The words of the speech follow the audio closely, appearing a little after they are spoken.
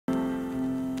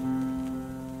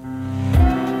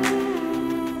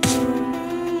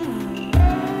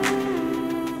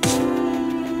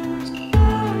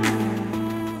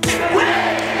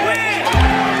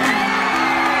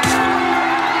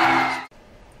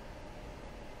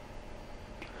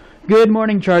Good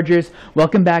morning, Chargers.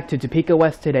 Welcome back to Topeka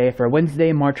West today for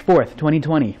Wednesday, March 4th,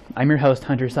 2020. I'm your host,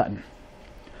 Hunter Sutton.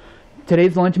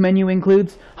 Today's lunch menu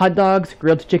includes hot dogs,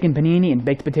 grilled chicken panini, and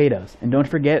baked potatoes. And don't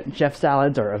forget, chef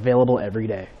salads are available every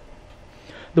day.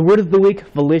 The word of the week,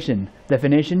 volition.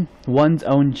 Definition, one's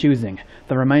own choosing.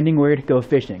 The reminding word, go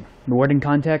fishing. The word in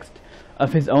context,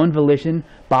 of his own volition,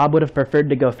 Bob would have preferred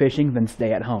to go fishing than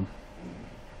stay at home.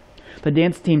 The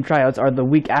dance team tryouts are the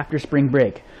week after spring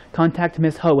break. Contact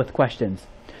Miss Ho with questions.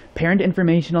 Parent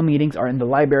informational meetings are in the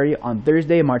library on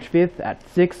Thursday, March 5th at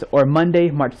 6 or Monday,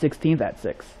 March 16th at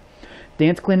 6.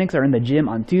 Dance clinics are in the gym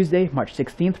on Tuesday, March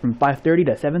 16th from 5:30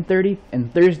 to 7:30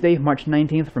 and Thursday, March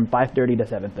 19th from 5:30 to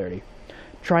 7:30.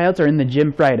 Tryouts are in the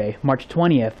gym Friday, March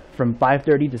 20th from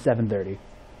 5:30 to 7:30.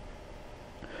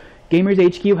 Gamers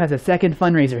HQ has a second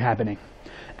fundraiser happening.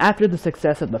 After the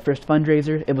success of the first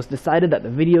fundraiser, it was decided that the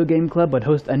video game club would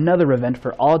host another event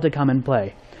for all to come and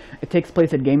play. It takes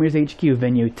place at Gamers HQ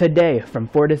venue today from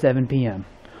 4 to 7 p.m.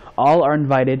 All are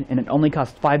invited and it only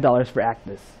costs $5 for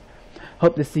access.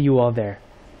 Hope to see you all there.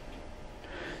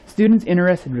 Students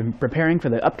interested in preparing for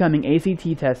the upcoming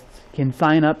ACT tests can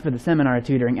sign up for the seminar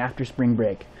tutoring after spring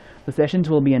break. The sessions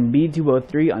will be in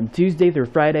B203 on Tuesday through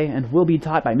Friday and will be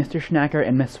taught by Mr. Schnacker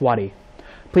and Miss Swati.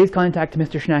 Please contact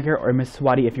Mr. Schnacker or Miss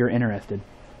Swati if you're interested.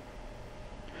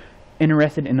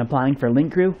 Interested in applying for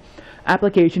Link Crew?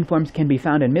 Application forms can be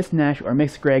found in Miss Nash or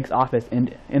Miss Gregg's office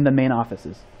and in the main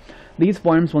offices. These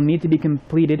forms will need to be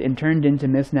completed and turned in to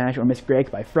Miss Nash or Miss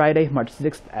Gregg by Friday, March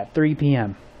 6th at 3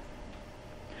 p.m.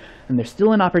 And there's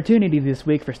still an opportunity this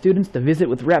week for students to visit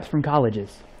with reps from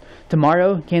colleges.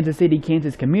 Tomorrow, Kansas City,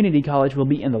 Kansas Community College will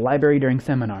be in the library during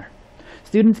seminar.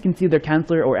 Students can see their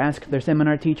counselor or ask their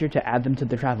seminar teacher to add them to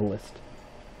the travel list.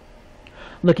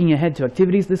 Looking ahead to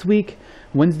activities this week,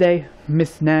 Wednesday,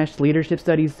 Miss Nash Leadership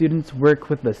Studies students work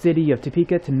with the city of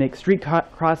Topeka to make street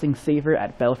crossings safer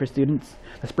at Bell for students.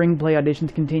 The spring play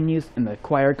auditions continues and the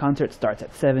choir concert starts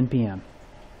at 7 p.m.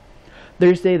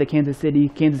 Thursday, the Kansas City,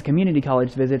 Kansas Community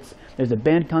College visits. There's a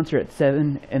band concert at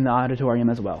 7 in the auditorium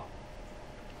as well.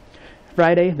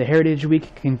 Friday, the Heritage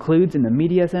Week concludes in the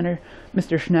Media Center.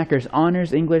 Mr. Schnacker's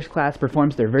Honors English class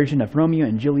performs their version of Romeo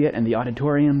and Juliet in the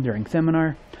auditorium during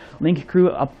seminar. Link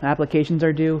Crew applications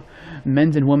are due.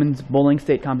 Men's and women's bowling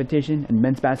state competition and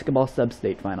men's basketball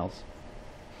sub-state finals.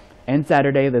 And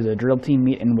Saturday, there's a drill team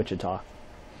meet in Wichita.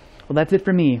 Well, that's it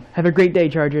for me. Have a great day,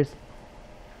 Chargers.